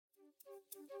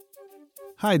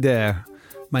Hi there,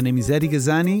 my name is Eddie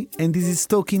Gazzani and this is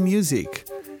Talking Music,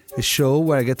 a show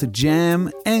where I get to jam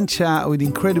and chat with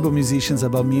incredible musicians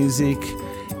about music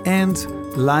and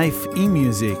life in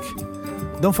music.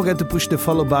 Don't forget to push the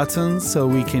follow button so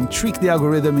we can trick the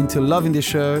algorithm into loving the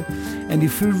show. And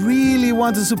if you really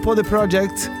want to support the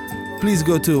project, please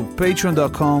go to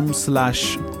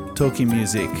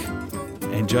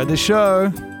patreon.com/talkingmusic. Enjoy the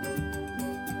show!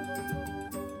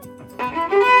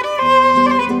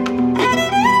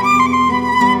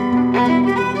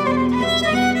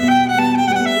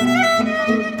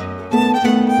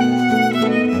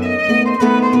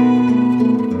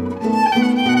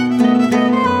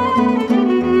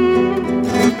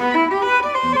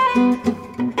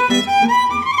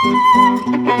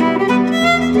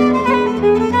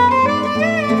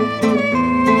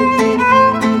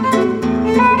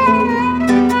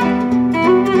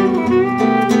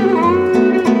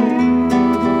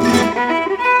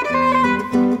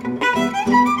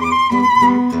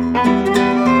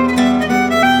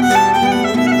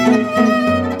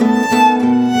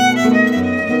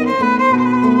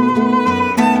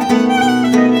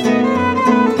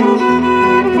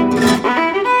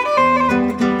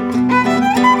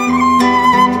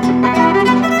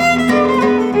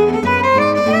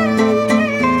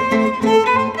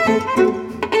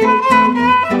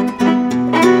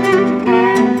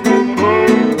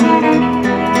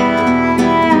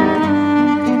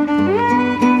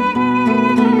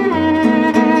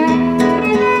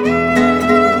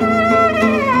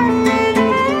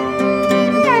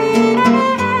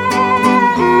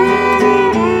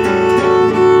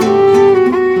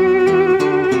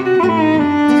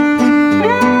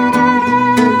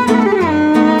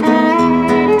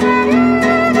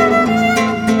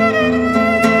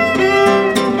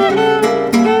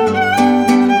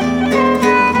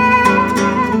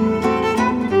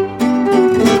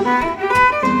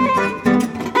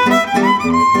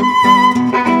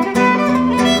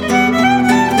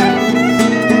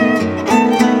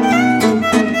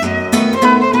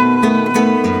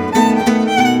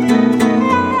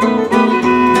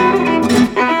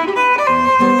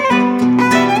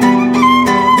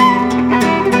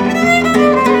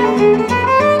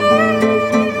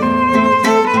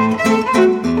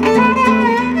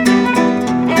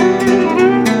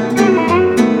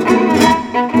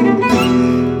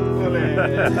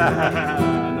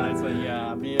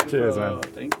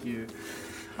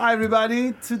 Hi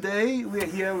everybody, today we're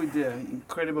here with the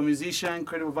incredible musician,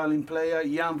 incredible violin player,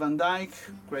 Jan Van Dijk,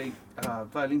 great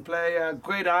violin player,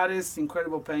 great artist,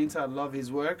 incredible painter, I love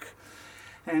his work.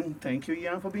 And thank you,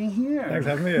 Jan, for being here. Thanks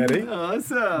for having me, Eddie.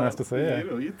 Awesome. Nice to see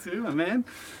you. You too, my man.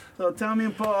 So tell me a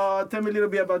little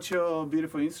bit about your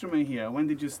beautiful instrument here. When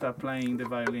did you start playing the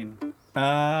violin?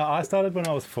 I started when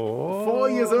I was 4. 4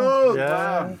 years old?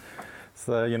 Yeah. Wow.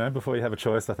 So, before you have a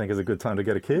choice, I think is a good time to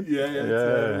get a kid. Yeah,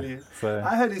 totally. So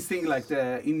I heard this thing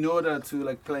in order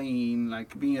to playing,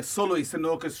 being a soloist in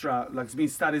orchestra, being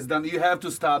studies done, you have to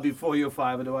start before you're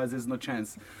 5, otherwise there's no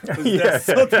chance. Because they're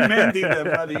so demanding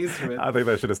about the instrument. I think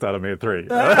they should have started me at 3.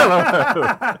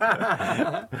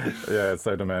 Yeah, it's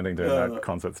so demanding doing that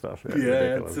concert stuff.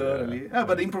 Yeah, totally. Yeah,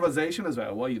 but improvisation as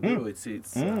well, what you do,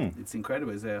 it's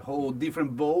incredible. It's a whole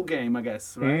different ball game, I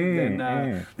guess, right?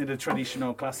 Than the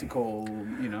traditional classical.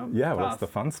 Yeah, well, it's the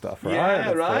fun stuff, right?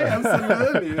 Yeah, right,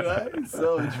 absolutely, right?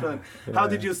 So much fun. Yeah. How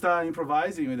did you start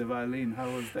improvising with the violin? How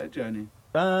was that journey?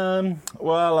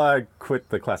 Well, I quit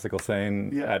the classical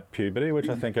scene at puberty, which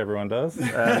I think everyone does,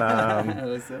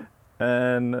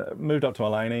 and moved up to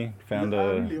Mullaney, found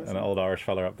an old Irish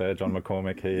fella up there, John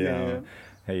McCormick.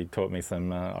 He taught me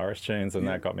some Irish tunes, and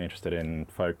that got me interested in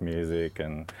folk music.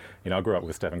 And I grew up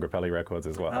with Stephen Grappelli records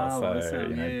as well,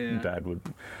 Dad would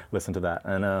listen to that,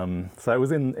 and so it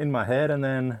was in my head, and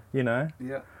then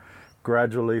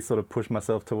gradually sort of pushed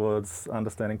myself towards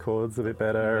understanding chords a bit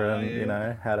better, and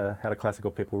how do classical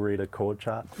people read a chord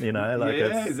chart?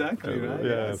 Exactly, right.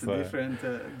 It's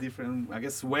a different, I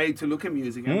guess, way to look at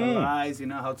music, analyze,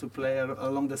 how to play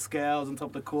along the scales on top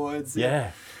of the chords.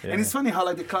 Yeah. And it's funny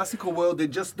how the classical world, they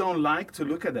just don't like to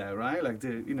look at that, right?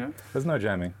 There's no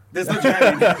jamming. There's no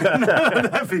jamming. No,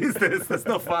 that's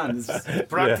not fun. It's just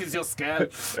practice your scale.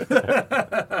 It's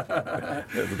a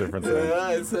different thing.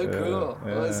 Yeah, it's so cool.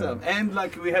 Awesome. And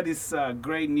we had this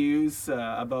great news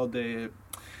about the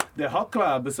Hot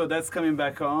Club, so that's coming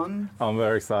back on. I'm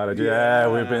very excited. Yeah,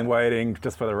 we've been waiting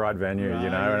just for the right venue,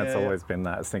 and it's always been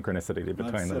that synchronicity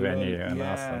between the venue and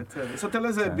us. Totally. So tell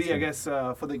us a bit, I guess,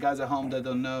 for the guys at home that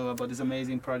don't know about this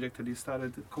amazing project that you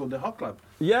started called the Hot Club.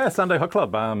 Yeah, Sunday Hot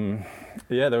Club.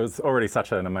 There was already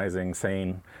such an amazing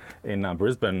scene in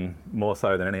Brisbane more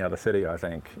so than any other city, I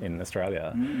think, in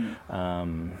Australia.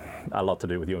 A lot to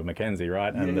do with you and Mackenzie,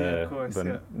 right? And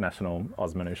the National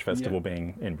Osmanouche Festival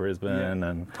being in Brisbane,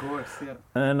 and of course,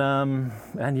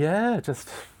 and yeah, just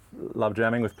love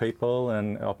jamming with people,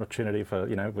 and opportunity for,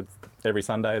 you know, with every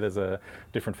Sunday there's a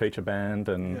different feature band,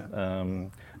 and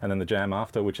then the jam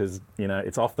after, which is, you know,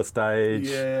 it's off the stage,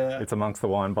 it's amongst the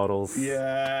wine bottles.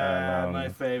 My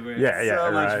favourite. So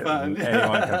right. much fun.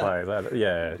 Anyone can play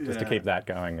that. Just to keep that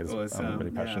going is awesome. I'm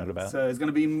really passionate about. So it's going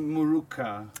to be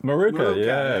Maruka,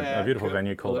 a beautiful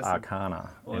venue called Arcana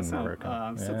in Maruka.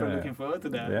 I'm super looking forward to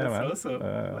that. That's awesome.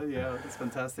 That's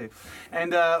fantastic.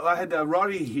 And I had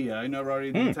Rory here, you know,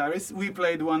 Rory the guitarist. We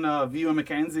played one of you and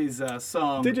Mackenzie's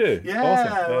song. Did you? Yeah,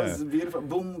 awesome. It was beautiful.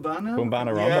 Boom Bana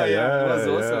Rumba, it was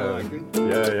awesome.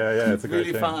 It's a great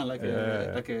really tune. fun, like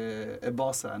a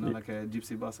bossa, no? Like a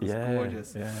gypsy bossa. It's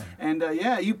gorgeous. And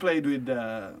you played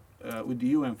with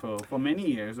UN for many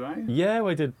years, right? Yeah,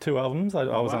 we did 2 albums. I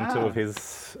was on 2 of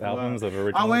his albums of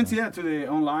original. I went to the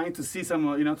online to see some,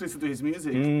 to listen to his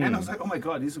music, and I was like, oh my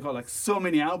god, he's got like so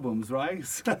many albums, right?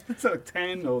 It's like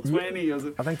 10 or 20 or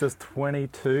something. I think there's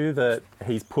 22 that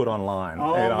he's put online.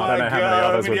 Oh I don't know how many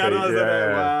others would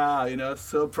be. Wow,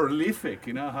 so prolific.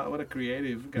 What a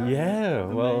creative guy. Yeah,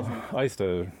 well, I used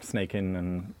to sneak in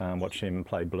and watch him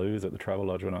play blues at the Travel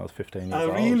Lodge when I was 15 years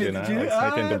old. Really? You know, Did you?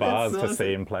 Like sneak into bars to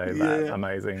see him play that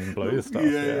amazing blues stuff.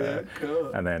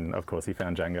 Cool. And then, of course, he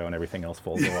found Django and everything else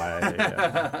falls away,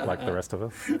 like the rest of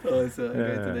us. Awesome.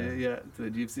 To the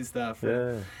gypsy stuff.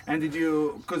 Yeah. And did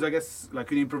you, because I guess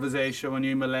like in improvisation when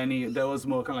you're in Melanie, there was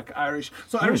more kind of like Irish.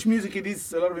 So Irish music, it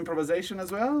is a lot of improvisation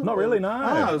as well? Not really, no.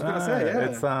 I was going to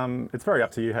say, It's very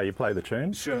up to you how you play the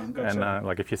tune. Sure, gotcha. And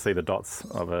like if you see the dots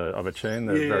of a tune,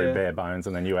 they're very bare bones,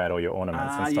 and then you add all your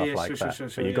ornaments and stuff like that. Sure,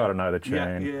 but you got to know the tune,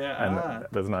 and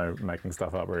there's no making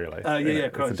stuff up really. It's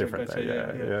a different thing.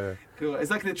 Yeah. Cool.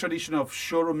 It's like the tradition of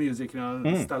choro music,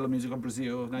 the style of music of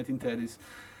Brazil, 1930s.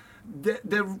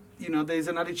 There's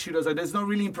an attitude as like there's not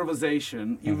really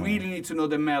improvisation. You really need to know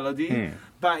the melody,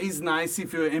 but it's nice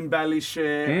if you embellish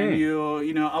it and you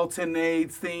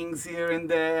alternate things here and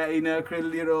there, create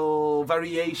little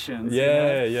variations.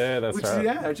 That's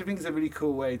right. Which I think is a really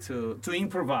cool way to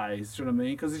improvise. Do you know what I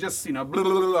mean? Because it's just blah, blah,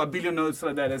 blah, a billion notes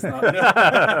like that. It's not.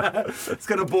 It's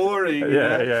kind of boring.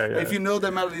 If you know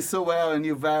the melody so well and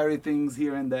you vary things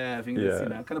here and there, I think it's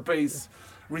kind of pays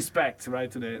respect,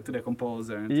 right, to the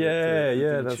composer. And to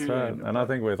that's right. And I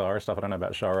think with Irish stuff, I don't know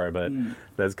about Choro, but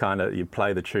there's kind of, you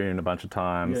play the tune a bunch of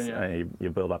times and you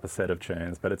build up a set of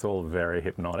tunes, but it's all very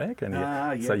hypnotic, and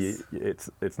so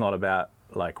it's not about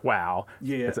like wow.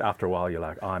 It's after a while you're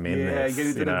like, I'm in this. Get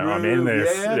into the groove. I'm in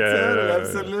this.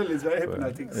 Absolutely. It's very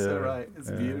hypnotic. So right,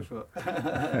 it's beautiful.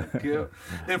 Cool.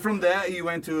 Then from there you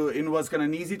went to, was kind of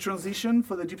an easy transition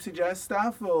for the gypsy jazz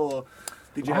stuff, or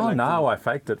did you I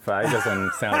faked it for ages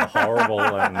and sounded horrible,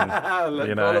 and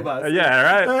all of us.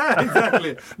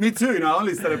 Exactly. Me too. I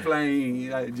only started playing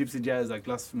gypsy jazz like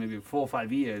last maybe 4 or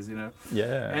 5 years. And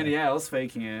I was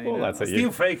faking it. Well, that's it.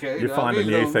 Still fake it. You find a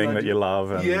new thing that you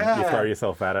love, and you throw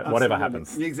yourself at it, whatever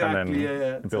happens. Exactly. And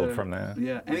then build from there.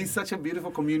 Yeah, and it's such a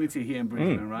beautiful community here in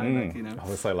Brisbane, right?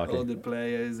 We're so lucky. All the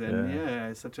players, and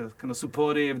it's such a kind of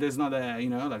supportive. There's not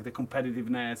like the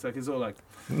competitiveness. Like it's all like,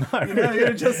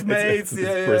 you're just mates.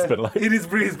 Brisbane, like. It is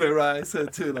Brisbane, right? So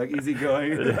too, like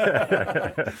easygoing.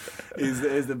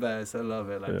 Is the best. I love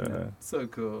it. So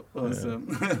cool, awesome.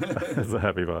 It's a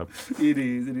happy vibe. It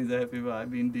is a happy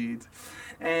vibe indeed.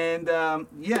 And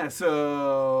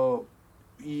so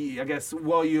I guess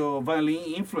what are your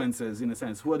violin influences in a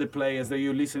sense? Who are the players that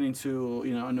you're listening to,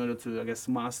 in order to, I guess,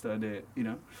 master the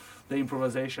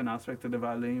improvisation aspect of the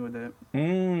violin with the...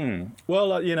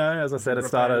 Well, as I said, it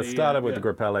started with the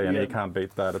Grappelli, and you can't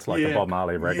beat that. It's like the Bob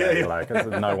Marley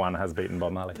reggae. No one has beaten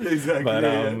Bob Marley. Exactly. But,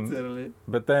 totally.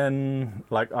 But then,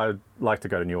 I like to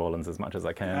go to New Orleans as much as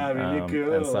I can. Really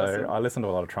cool. And so I listen to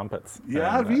a lot of trumpets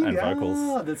and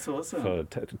vocals. That's awesome. For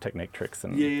technique tricks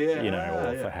and,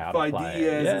 or for how for to play.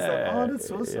 Ideas. That's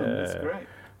awesome. That's great.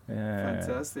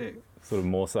 Fantastic. Sort of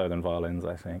more so than violins,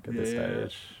 I think, at this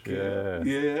stage.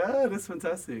 That's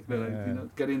fantastic.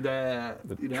 Getting the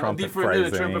trumpet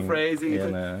phrasing.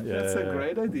 Yeah, that's a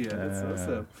great idea. That's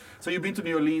awesome. So you've been to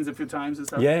New Orleans a few times and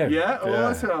stuff? Yeah.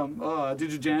 Awesome. Oh,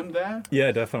 did you jam there?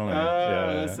 Yeah, definitely.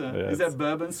 Awesome. Is that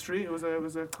Bourbon Street? Was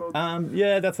that called?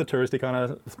 That's the touristy kind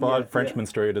of spot. Frenchman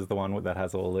Street is the one that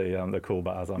has all the cool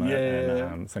bars on it.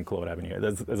 And St. Claude Avenue.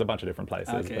 There's a bunch of different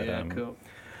places. Okay, cool.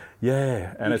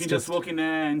 Yeah, and you it's can just walk in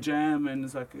there and jam, and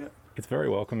it's like it's very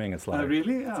welcoming. It's like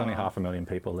really? it's only 500,000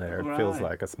 people there. It feels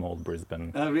like a small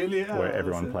Brisbane really? where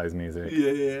everyone plays music.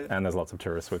 Yeah. And there's lots of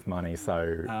tourists with money,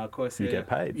 so of course, you get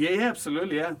paid. Yeah,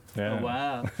 absolutely, yeah. Oh,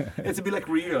 wow. It's a bit like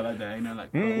Rio like that, you know,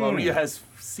 like, well, Rio has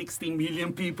 16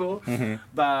 million people,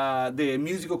 but the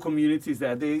musical communities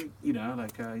there, they, you know,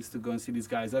 like I used to go and see these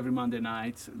guys every Monday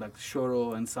night, like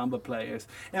choro and samba players,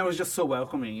 and it was just so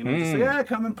welcoming, you know, just say, yeah,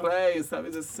 come and play and stuff.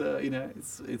 It's just, you know,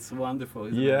 it's wonderful.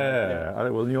 Isn't it?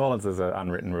 Well, New Orleans is an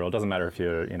unwritten rule. It doesn't matter if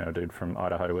you're, you know, a dude from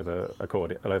Idaho with a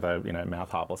accordion, with a, you know, mouth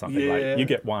harp or something. Like, you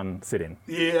get one sit-in.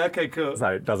 Yeah, okay, cool. So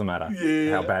it doesn't matter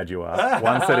how bad you are.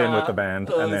 One sit-in with the band,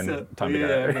 and then time to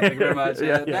go. Thank you very much.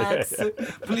 Next,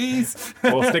 please.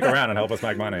 Or stick around and help us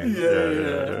make money.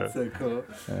 Yeah. So cool.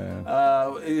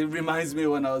 It reminds me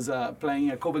when I was playing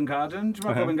at Covent Garden. Do you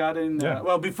remember Covent Garden?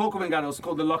 Well, before Covent Garden, it was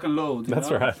called the Lock and Load.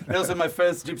 That's right. That was when my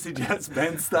first Gypsy Jazz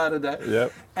band started there.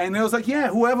 Yep. And it was like, yeah,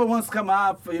 whoever wants to come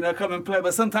up, you know, come and play.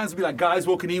 But sometimes it'd be like guys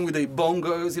walking in with the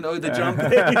bongos, you know, the drum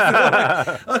bass. You know,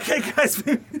 like, okay, guys,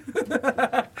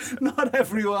 not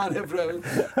everyone.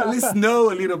 At least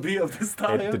know a little bit of the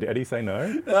style. Did Eddie say no?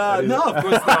 No, of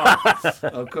course not.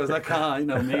 Of course I can't, you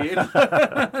know me. You know?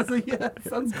 So yeah,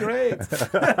 sounds great.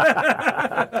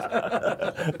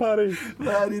 Party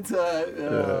time.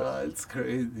 It's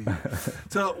crazy.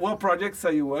 So what projects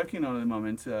are you working on at the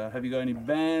moment? Have you got any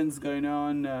bands going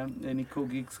on? Any cool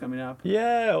gigs coming up?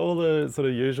 Yeah, all the sort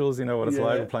of usuals, you know what it's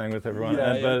like, playing with everyone.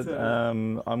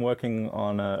 I'm working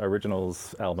on an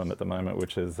originals album at the moment,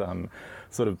 which is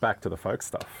sort of back to the folk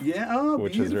stuff. Yeah,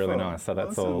 which is really nice. So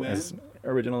that's awesome,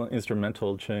 all original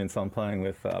instrumental tunes. So I'm playing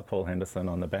with Paul Henderson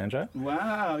on the banjo.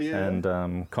 Wow, yeah.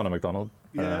 And Connor McDonald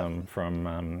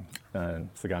from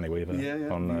Sigourney Weaver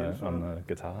on the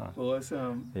guitar.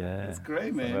 Awesome. Yeah. That's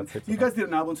great, man. So that's you guys did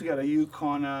an album together, you,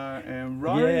 Connor, and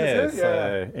Ron,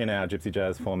 so in our Gypsy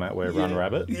Jazz format, we're Run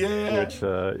Rabbit. Yeah. Which,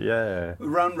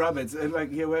 Run Rabbits.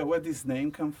 Like, where did this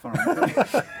name come from?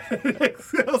 I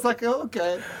was like, oh,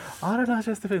 okay. I don't know, I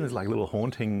just feel there's like a little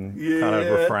haunting kind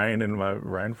of refrain in my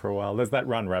brain for a while. There's that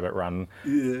Run Rabbit Run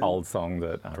old song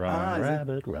that Run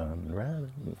Rabbit,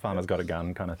 Farmer's Got a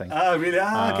Gun kind of thing. Oh, really?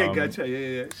 Okay, gotcha.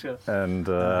 Yeah, sure. And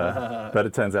but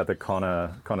it turns out that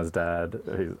Connor's dad,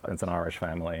 it's an Irish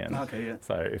family, and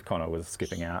so if Connor was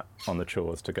skipping out on the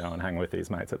chores to go and hang with his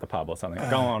mates at the pub or something,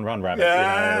 go on, Run Rabbit.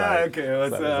 That's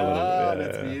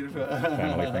beautiful.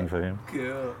 Family thing for him.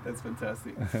 Cool, that's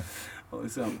fantastic.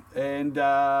 Awesome. And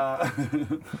I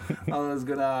was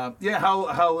gonna,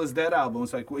 how was that album?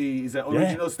 It's like, is that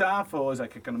original stuff or is it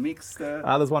like a kind of mixed?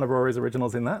 There's one of Rory's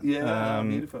originals in that.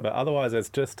 Beautiful. But otherwise, it's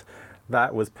just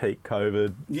that was peak COVID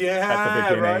at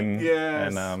the beginning, right?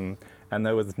 Yes. And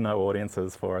there was no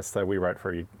audiences for us, so we wrote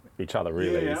for each other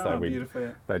really. So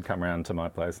they'd come around to my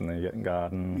place and then get in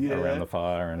garden around the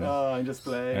fire and just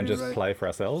play play for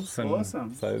ourselves. And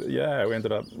awesome. So we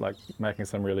ended up like making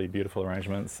some really beautiful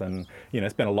arrangements and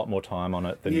spent a lot more time on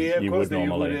it than you would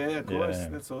normally. Yeah, of course.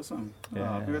 That's awesome.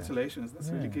 Congratulations. That's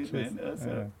really good, man. That's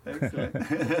excellent.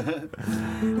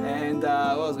 And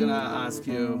I was gonna ask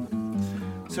you.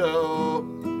 So.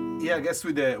 Yeah, I guess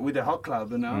with the hot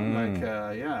club,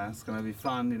 it's gonna be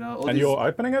fun, And you're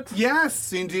opening it?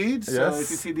 Yes, indeed. Yes. So if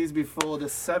you see this before the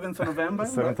 7th of November.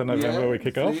 7th of November we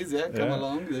kick off. Please, come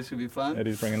along. That should be fun.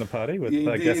 Eddie's bringing the party with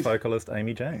guest vocalist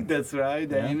Amy Jane. That's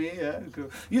right, Amy. Yeah,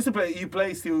 cool. You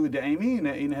play still with Amy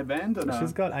in her band or no?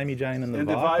 She's got Amy Jane and the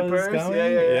Vipers going. Cool,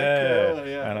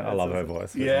 and I love her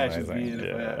voice. It's she's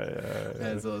beautiful.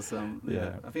 That's awesome.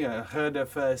 Yeah. I think I heard her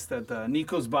first at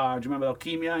Nico's bar. Do you remember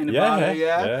Alchemia in the bar?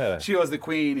 Yeah. She was the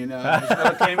queen, She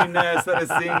came in there, started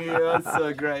singing. It was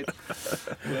so great.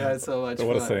 We had so much fun.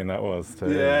 What a scene that was, too.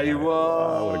 Yeah, you were.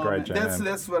 Oh, what a great jam.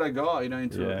 That's what I got,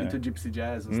 into Gypsy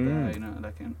Jazz. Was there,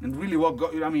 and really what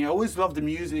got. I always loved the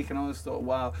music, and I always thought,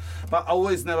 wow. But I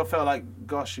always never felt like,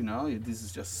 gosh, this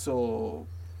is just so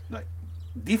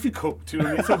difficult to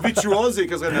me, so virtuosic,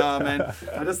 because man,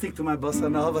 I just stick to my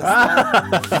bossa nova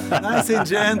style. Nice and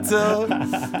gentle.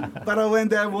 But I went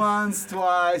there once,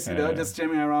 twice, just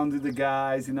jamming around with the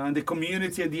guys, and the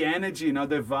community and the energy,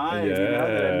 the vibe,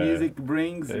 that music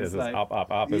brings. It's like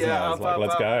up, isn't it? It's like,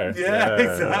 let's go. Yeah,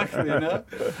 exactly.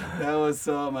 That was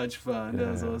so much fun.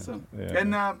 That was awesome.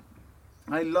 And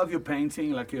I love your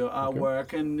painting, like your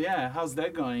artwork, and yeah, how's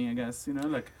that going? I guess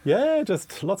like. Yeah,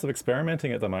 just lots of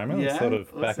experimenting at the moment. Yeah, Sort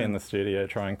of back awesome. in the studio,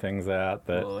 trying things out.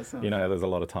 That Awesome. there's a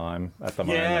lot of time at the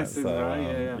moment. Yes, So,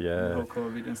 right. yeah. The whole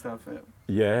COVID and stuff.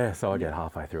 Yeah, so I get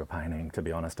halfway through a painting, to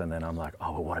be honest, and then I'm like,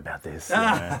 oh, well, what about this?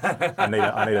 I need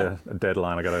a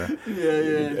deadline. I got to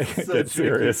It's so get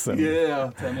serious and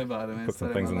tell me about it, man. put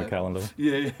some things in the calendar.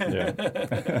 Yeah.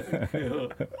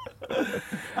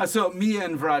 So me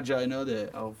and Vraja,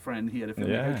 our friend here, the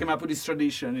filmmaker, came up with this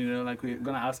tradition, like we're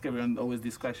going to ask everyone always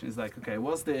this question. It's like, okay,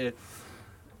 what's the,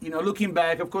 looking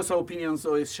back, of course our opinions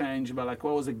always change, but like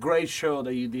what was a great show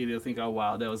that you did? You think, oh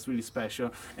wow, that was really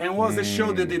special. And what was the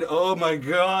show that did, oh my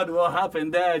God, what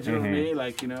happened there? Do you know what I mean?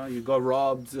 Like, you got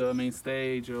robbed main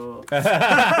stage or...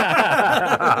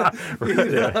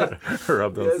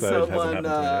 Robbed on stage. Someone,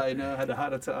 had a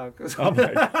heart attack. Oh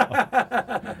my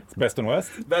God. It's best and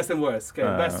worst? Best and worst. Okay,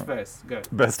 best first. Go.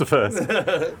 Best to first.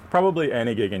 Probably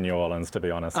any gig in New Orleans, to be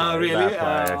honest. Oh, really?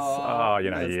 That place.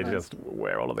 That's nice. Just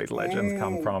where all of these legends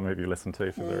come from, who you listen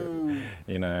to for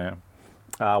the,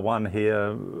 one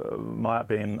here might have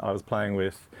been, I was playing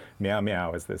with Meow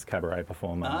Meow, is this cabaret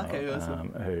performer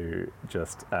awesome. who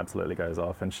just absolutely goes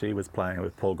off, and she was playing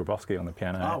with Paul Grabowski on the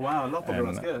piano. Oh wow, I love Paul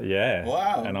Grabowski. Yeah.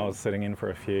 Wow. And I was sitting in for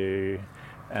a few,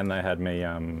 and they had me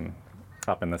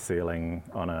up in the ceiling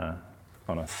on a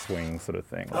swing sort of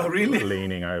thing. Oh, really?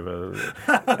 Leaning over.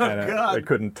 And they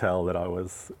couldn't tell that I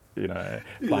was,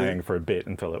 playing for a bit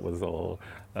until it was all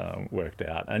worked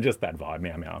out. And just that vibe,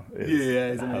 Meow Meow,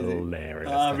 is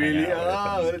hilarious. Oh, really? Oh,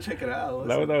 I'm going to check it out.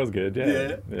 Awesome. That was good,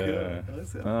 yeah. Cool.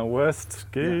 Awesome. Worst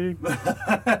gig?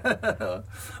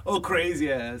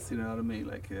 Crazy ass, you know what I mean?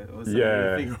 Like, you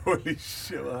think, holy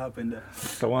shit, what happened there?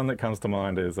 The one that comes to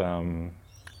mind is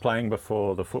playing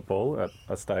before the football at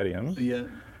a stadium. Yeah.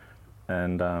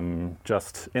 And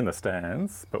just in the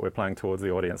stands, but we're playing towards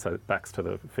the audience, so backs to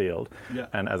the field. Yeah.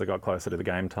 And as it got closer to the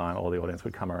game time, all the audience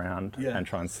would come around and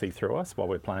try and see through us while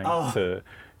we're playing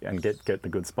and get the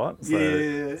good spot. So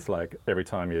it's like every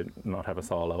time you'd not have a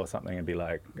solo or something, it'd be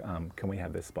like, can we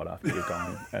have this spot after you're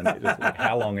gone? And it just like,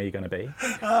 how long are you going to be?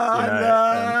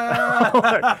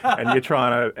 And you're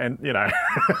trying to, and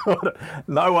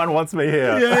no one wants me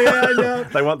here. I know.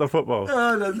 They want the football.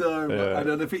 Oh, that's horrible. Yeah. I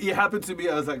don't know. It happened to me.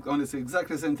 I was like, honestly,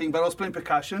 exactly the same thing. But I was playing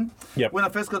percussion. Yep. When I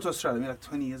first got to Australia, like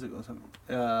 20 years ago or something,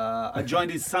 I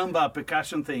joined this samba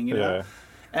percussion thing, Yeah.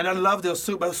 And I loved it.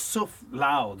 It was so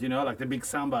loud, like the big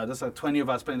samba. There's like 20 of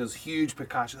us playing this huge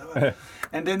percussion.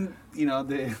 And then,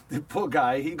 the poor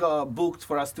guy, he got booked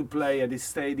for us to play at this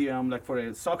stadium, like for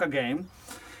a soccer game.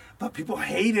 But people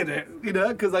hated it,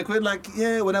 because like we're like,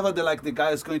 whenever the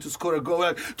guy is going to score a goal,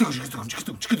 like, and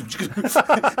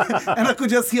I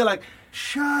could just hear like,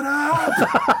 shut up,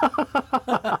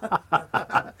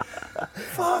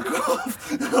 fuck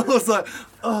off. I was like,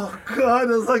 oh God, I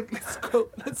was like,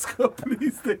 let's go,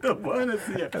 please. They don't want us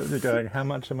here. And you're going, how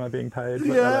much am I being paid?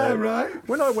 Yeah, right.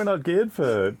 We're not geared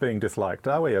for being disliked,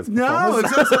 are we? As no, it's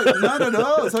just like, not at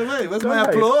all. So wait, where's my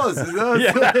applause?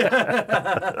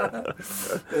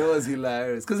 It was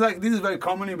hilarious because like this is very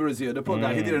common in Brazil. The poor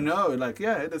guy, he didn't know. Like,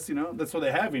 that's that's what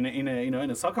they have in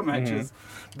a soccer matches.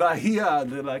 But here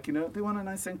they're like, they want a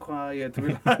nice and quiet,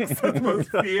 relaxed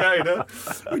atmosphere,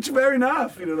 which fair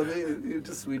enough. You know what I mean?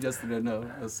 We just didn't know.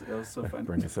 It was so funny.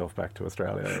 Bring yourself back to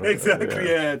Australia. Exactly.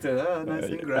 Nice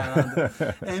and ground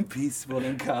and peaceful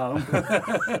and calm.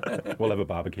 We'll have a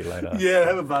barbecue later. Yeah,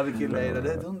 have a barbecue later.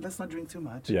 Let's not drink too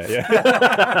much.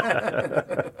 Yeah.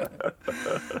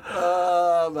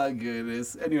 Oh my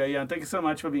goodness. Anyway, Jan, thank you so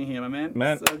much for being here, my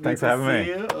man. So thanks for having me.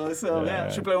 You. Awesome. Yeah.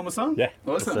 Should we play one more song? Yeah.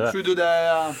 Awesome. Should we do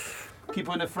the keep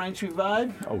on the French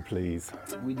vibe? Oh, please.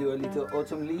 We do a little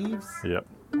Autumn Leaves. Yep.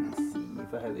 Let's see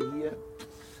if I have it here.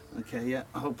 Okay, yeah.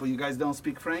 I hope you guys don't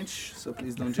speak French, so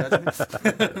please don't judge me.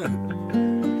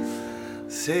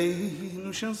 C'est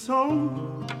une chanson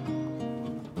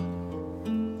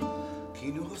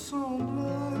qui nous ressemble.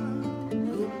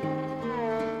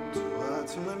 Toi,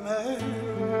 tu m'aimais,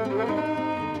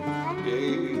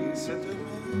 et cette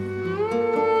nuit,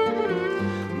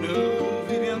 nous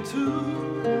vivions tous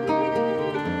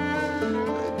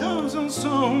dans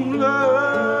ensemble.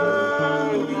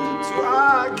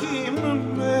 Toi qui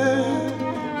m'aimais,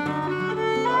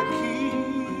 toi qui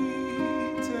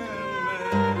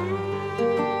t'aimais.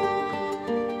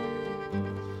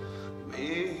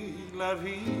 Mais la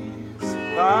vie, c'est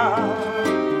pas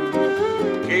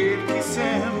qu'elle qui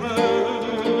s'aime,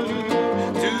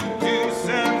 tout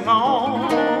doucement,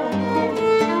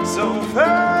 sans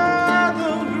faire de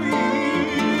bruit,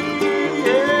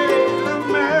 et la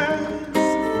mer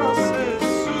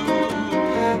s'efface sous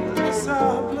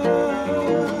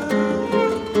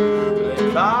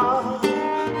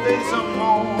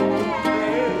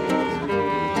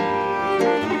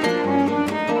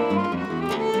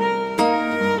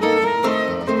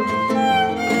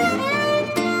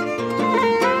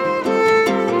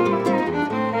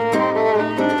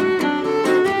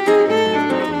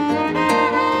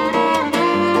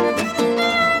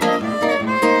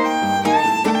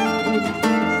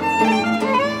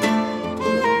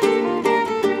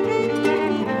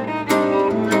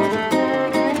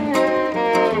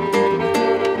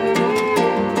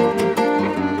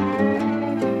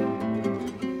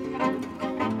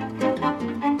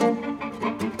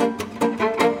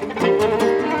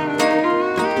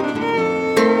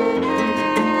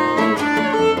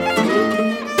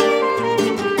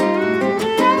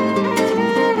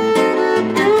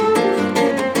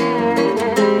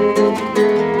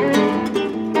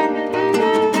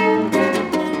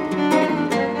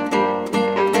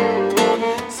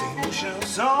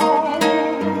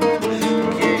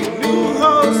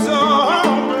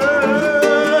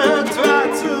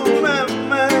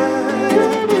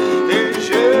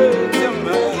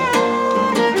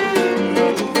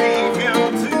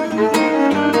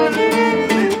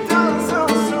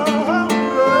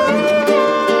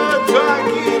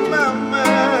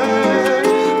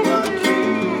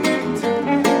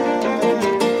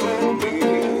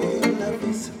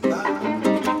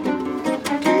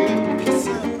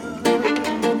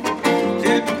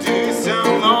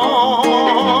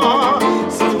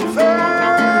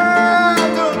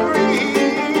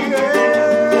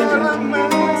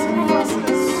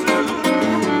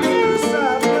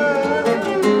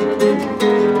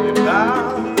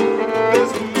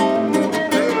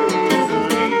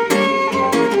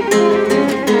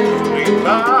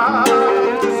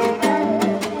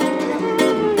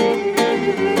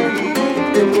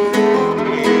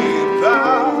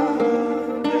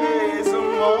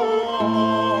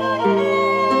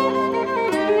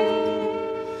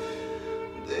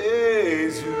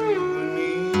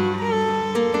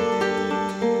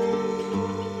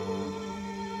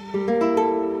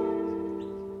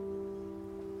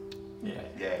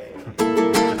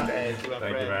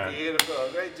Thank you, man. Beautiful.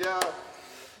 Great job.